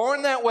 You were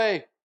born that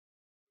way.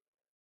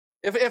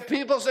 If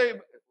people say,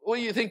 well,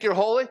 you think you're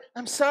holy?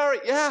 I'm sorry.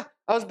 Yeah,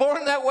 I was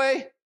born that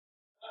way.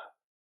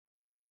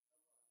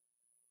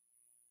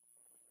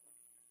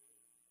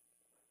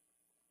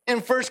 In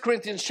 1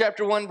 Corinthians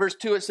chapter 1, verse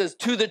 2, it says,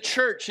 to the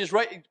church.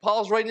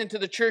 Paul's writing into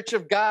the church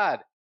of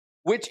God,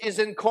 which is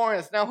in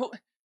Corinth. Now,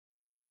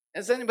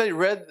 has anybody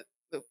read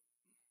the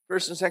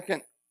 1st and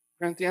 2nd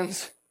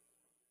Corinthians?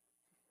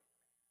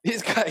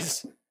 These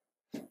guys,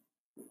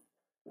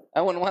 I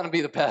wouldn't want to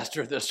be the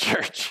pastor of this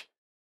church.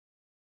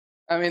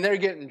 I mean, they're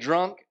getting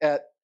drunk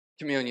at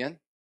communion.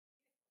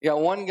 You got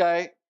one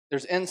guy,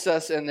 there's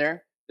incest in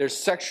there. There's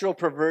sexual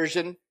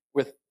perversion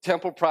with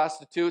temple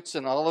prostitutes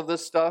and all of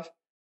this stuff.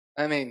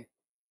 I mean,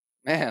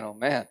 man, oh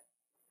man.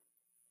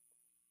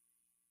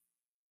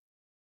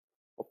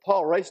 Well,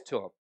 Paul writes to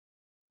them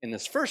in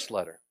this first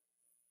letter.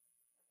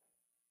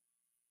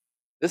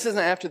 This isn't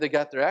after they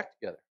got their act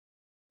together.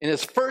 In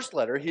his first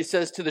letter, he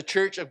says to the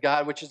church of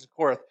God, which is in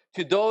Corinth,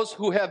 to those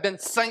who have been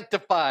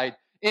sanctified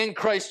in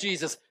Christ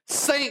Jesus,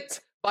 saints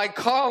by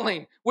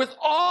calling, with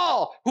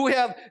all who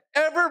have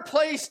ever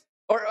placed,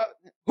 or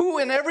who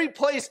in every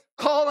place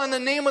call on the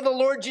name of the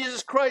Lord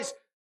Jesus Christ,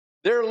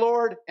 their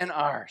Lord and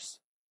ours.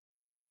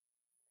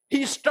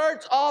 He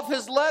starts off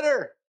his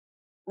letter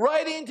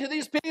writing to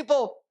these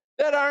people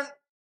that aren't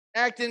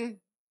acting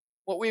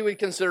what we would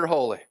consider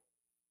holy.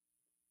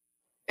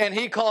 And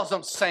he calls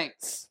them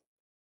saints.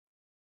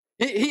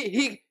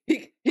 He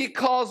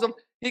calls them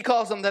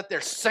that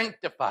they're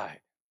sanctified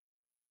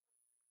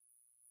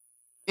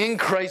in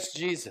Christ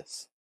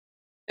Jesus.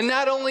 And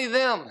not only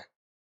them,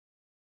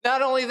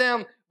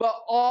 but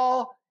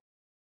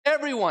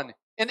everyone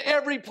in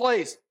every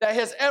place that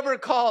has ever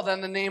called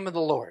on the name of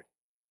the Lord.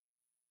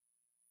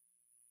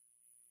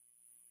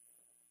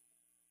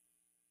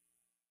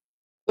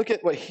 Look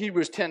at what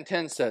Hebrews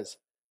 10:10 says.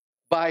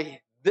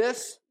 By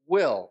this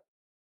will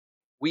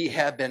we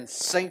have been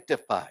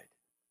sanctified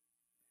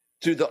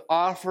through the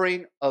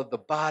offering of the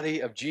body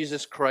of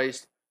Jesus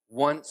Christ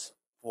once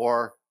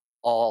for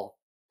all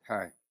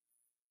time.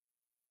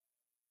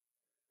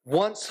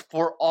 Once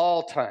for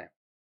all time.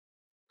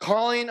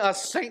 Calling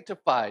us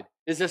sanctified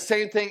is the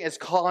same thing as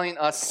calling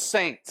us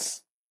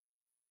saints.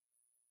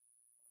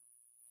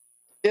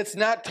 It's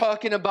not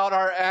talking about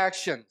our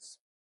actions.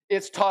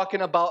 It's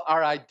talking about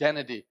our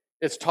identity.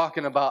 It's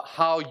talking about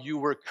how you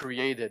were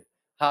created,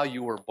 how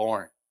you were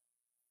born.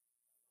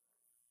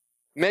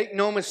 Make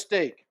no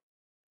mistake,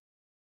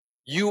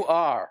 you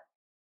are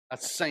a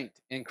saint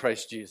in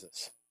Christ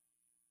Jesus.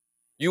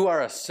 You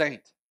are a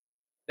saint.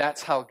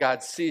 That's how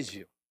God sees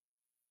you.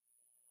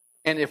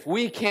 And if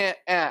we can't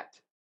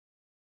act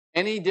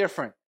any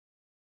different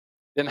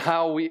than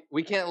how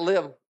we can't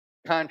live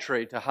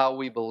contrary to how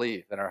we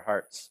believe in our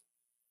hearts,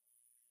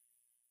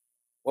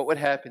 what would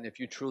happen if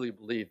you truly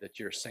believe that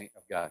you're a saint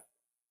of God?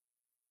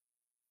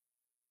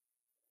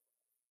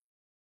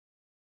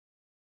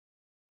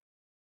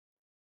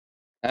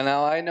 And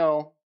now I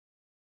know,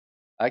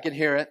 I can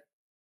hear it.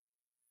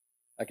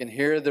 I can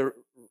hear the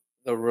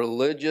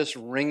religious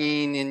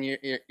ringing in your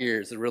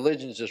ears. The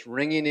religion's just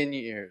ringing in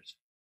your ears.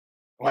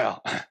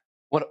 Well,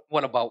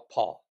 what about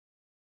Paul?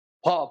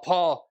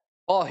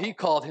 Paul, he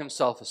called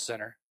himself a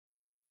sinner.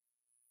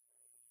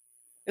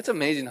 It's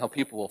amazing how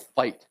people will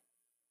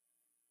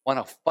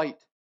want to fight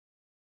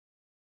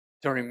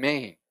to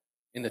remain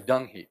in the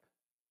dung heap.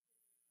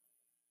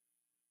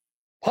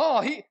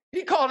 Paul,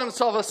 he called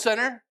himself a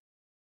sinner.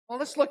 Well,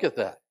 let's look at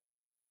that.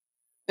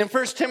 In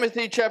 1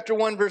 Timothy chapter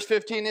 1, verse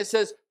 15, it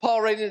says,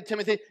 Paul writing to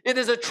Timothy, it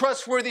is a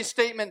trustworthy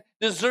statement,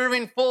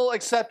 deserving full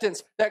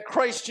acceptance, that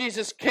Christ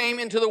Jesus came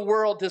into the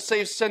world to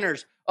save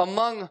sinners,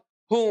 among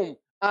whom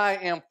I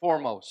am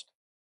foremost.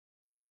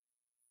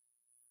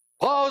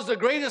 Paul is the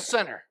greatest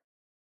sinner.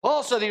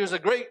 Paul said he was the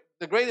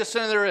greatest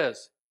sinner there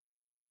is.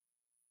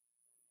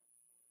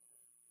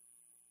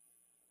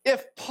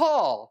 If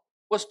Paul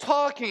was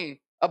talking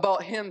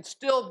about him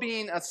still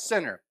being a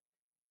sinner,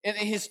 and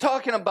he's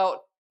talking about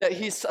that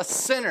he's a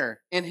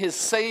sinner in his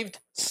saved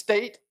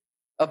state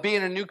of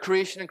being a new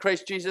creation in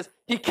Christ Jesus,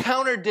 he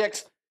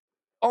counterdicts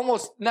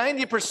almost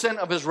 90%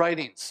 of his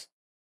writings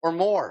or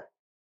more.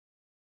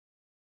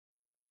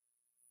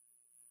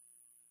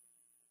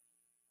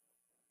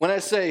 When I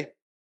say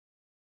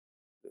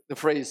the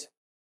phrase,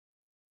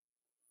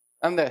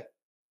 I'm the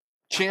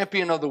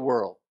champion of the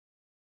world,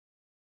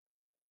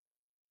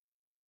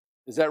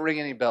 does that ring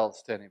any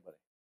bells to anybody?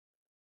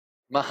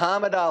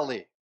 Muhammad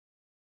Ali.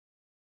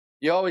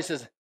 He always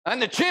says, I'm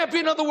the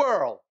champion of the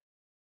world.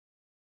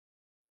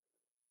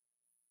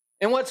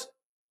 And what's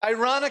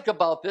ironic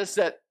about this,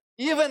 that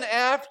even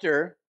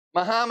after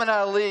Muhammad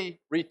Ali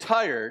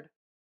retired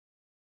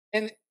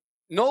and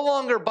no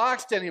longer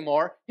boxed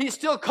anymore, he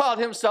still called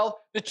himself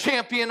the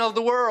champion of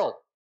the world,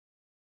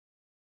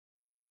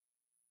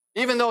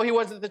 even though he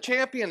wasn't the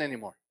champion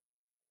anymore.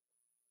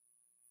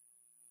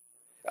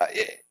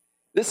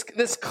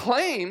 This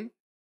claim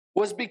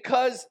was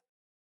because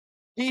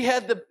he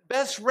had the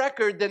best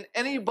record than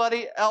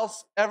anybody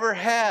else ever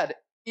had,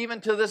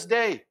 even to this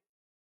day.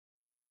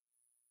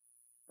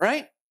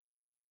 Right?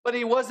 But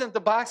he wasn't the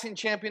boxing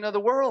champion of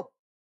the world.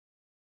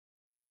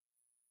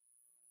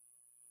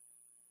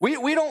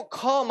 We don't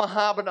call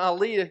Muhammad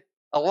Ali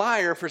a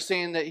liar for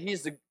saying that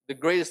he's the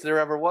greatest there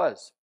ever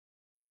was.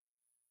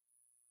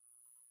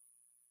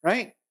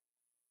 Right?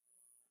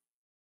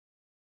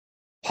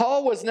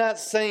 Paul was not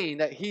saying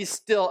that he's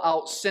still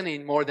out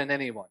sinning more than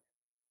anyone.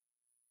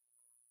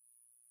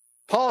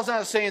 Paul's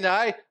not saying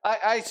that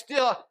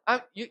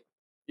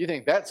you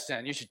think that's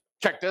sin. You should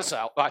check this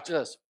out. Watch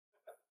this.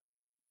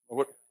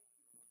 What?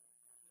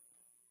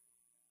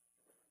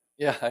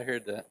 Yeah, I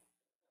heard that.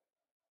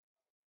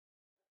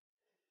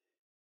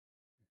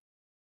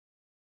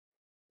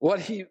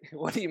 What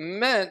he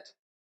meant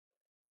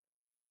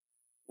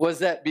was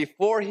that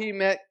before he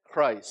met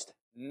Christ,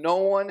 no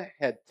one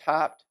had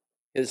topped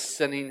his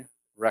sinning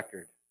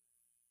record.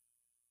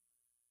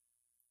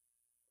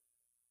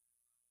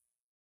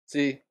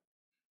 See,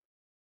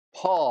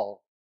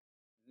 Paul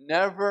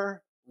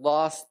never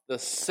lost the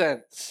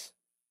sense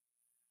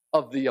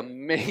of the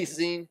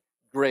amazing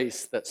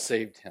grace that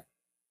saved him.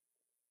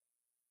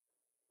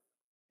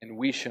 And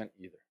we shouldn't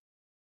either.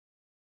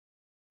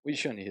 We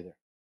shouldn't either.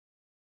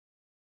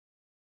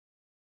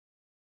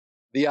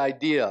 The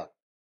idea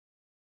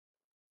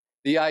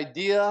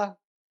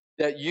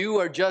that you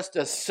are just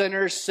a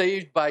sinner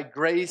saved by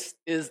grace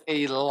is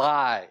a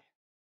lie.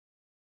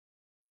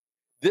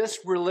 This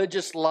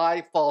religious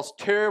lie falls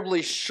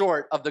terribly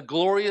short of the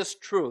glorious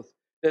truth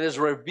that is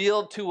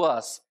revealed to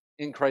us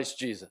in Christ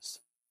Jesus.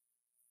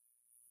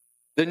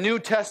 The New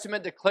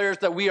Testament declares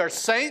that we are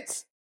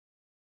saints.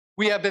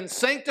 We have been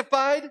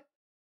sanctified,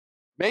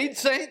 made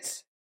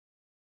saints,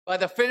 by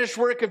the finished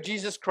work of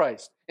Jesus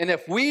Christ. And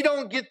if we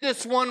don't get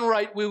this one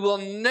right, we will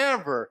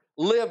never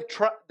live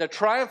the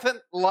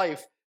triumphant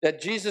life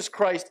that Jesus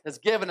Christ has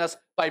given us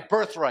by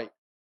birthright.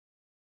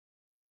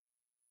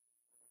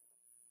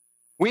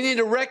 We need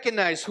to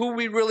recognize who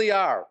we really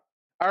are.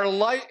 Our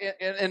life,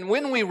 and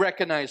when we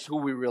recognize who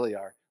we really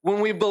are, when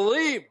we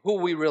believe who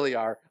we really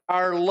are,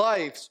 our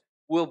lives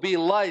will be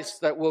lives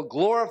that will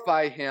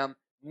glorify Him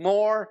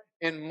more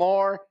and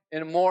more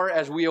and more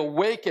as we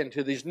awaken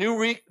to these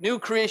new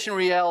creation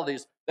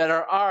realities that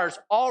are ours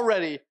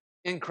already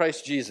in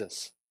Christ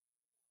Jesus.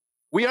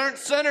 We aren't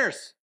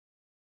sinners.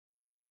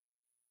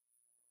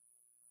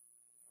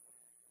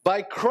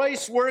 By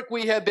Christ's work,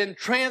 we have been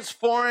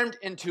transformed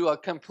into a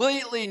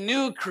completely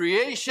new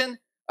creation,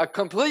 a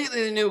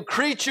completely new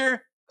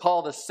creature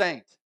called a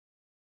saint.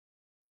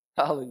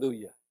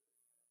 Hallelujah.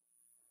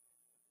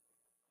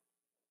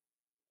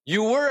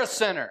 You were a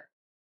sinner.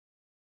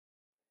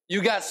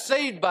 You got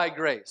saved by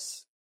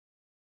grace.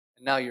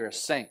 And now you're a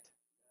saint.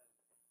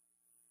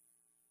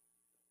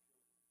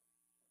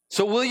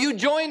 So will you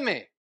join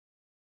me?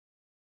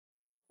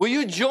 Will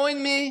you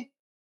join me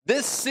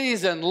this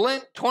season,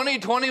 Lent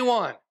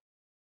 2021,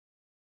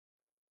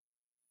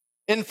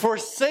 in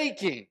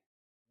forsaking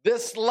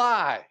this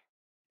lie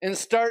and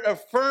start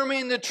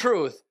affirming the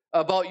truth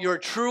about your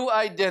true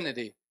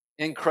identity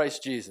in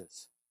Christ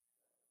Jesus?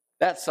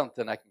 That's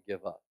something I can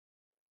give up.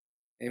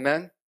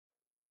 Amen?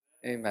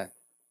 Amen.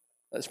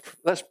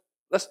 Let's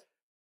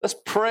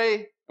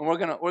pray, and we're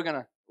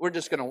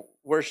just gonna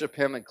worship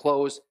Him and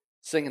close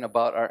singing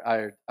about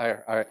our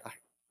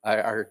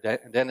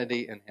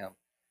identity in Him.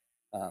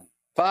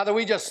 Father,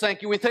 we just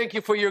thank you. We thank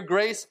you for your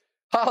grace.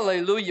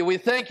 Hallelujah. We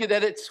thank you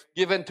that it's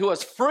given to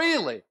us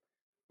freely.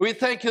 We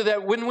thank you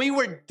that when we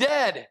were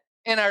dead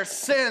in our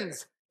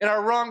sins and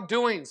our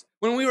wrongdoings,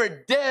 when we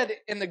were dead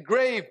in the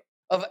grave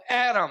of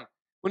Adam,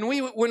 when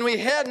we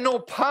had no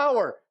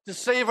power to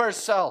save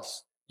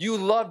ourselves, you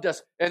loved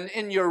us, and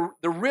in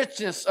the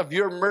richness of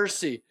your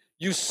mercy,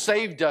 you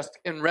saved us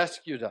and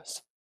rescued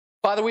us.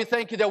 Father, we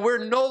thank you that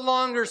we're no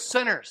longer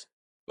sinners,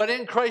 but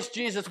in Christ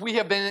Jesus, we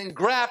have been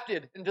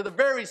engrafted into the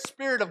very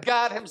Spirit of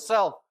God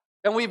Himself,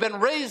 and we've been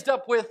raised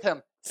up with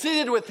Him,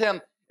 seated with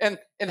Him in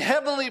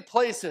heavenly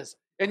places,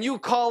 and you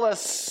call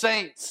us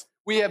saints.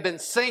 We have been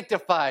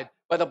sanctified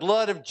by the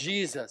blood of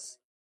Jesus.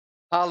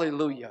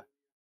 Hallelujah.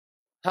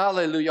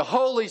 Hallelujah.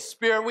 Holy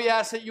Spirit, we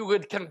ask that you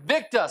would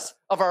convict us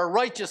of our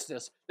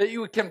righteousness, that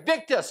you would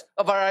convict us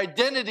of our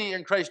identity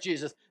in Christ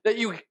Jesus, that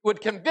you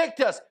would convict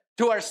us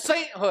to our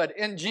sainthood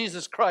in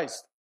Jesus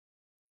Christ.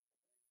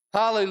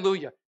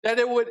 Hallelujah.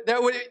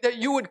 That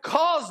you would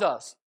cause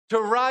us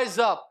to rise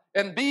up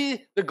and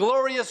be the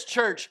glorious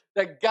church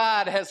that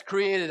God has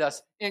created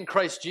us in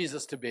Christ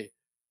Jesus to be.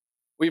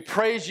 We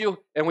praise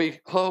you and we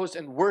close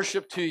and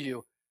worship to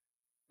you.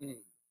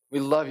 We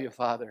love you,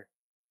 Father.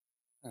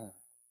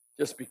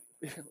 The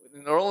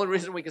only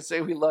reason we can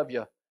say we love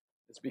you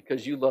is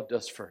because you loved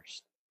us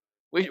first.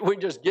 We're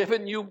just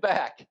giving you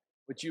back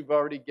what you've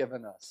already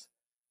given us.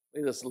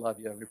 We just love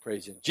you and we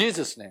praise you. In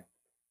Jesus' name,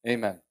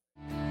 amen.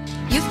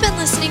 You've been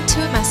listening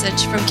to a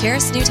message from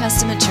Charis New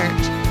Testament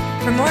Church.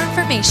 For more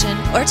information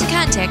or to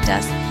contact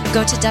us,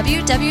 go to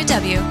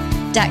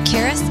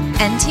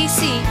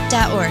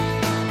www.charisntc.org.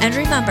 And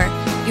remember,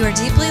 you are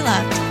deeply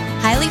loved,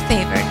 highly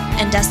favored,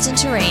 and destined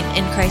to reign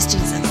in Christ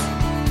Jesus.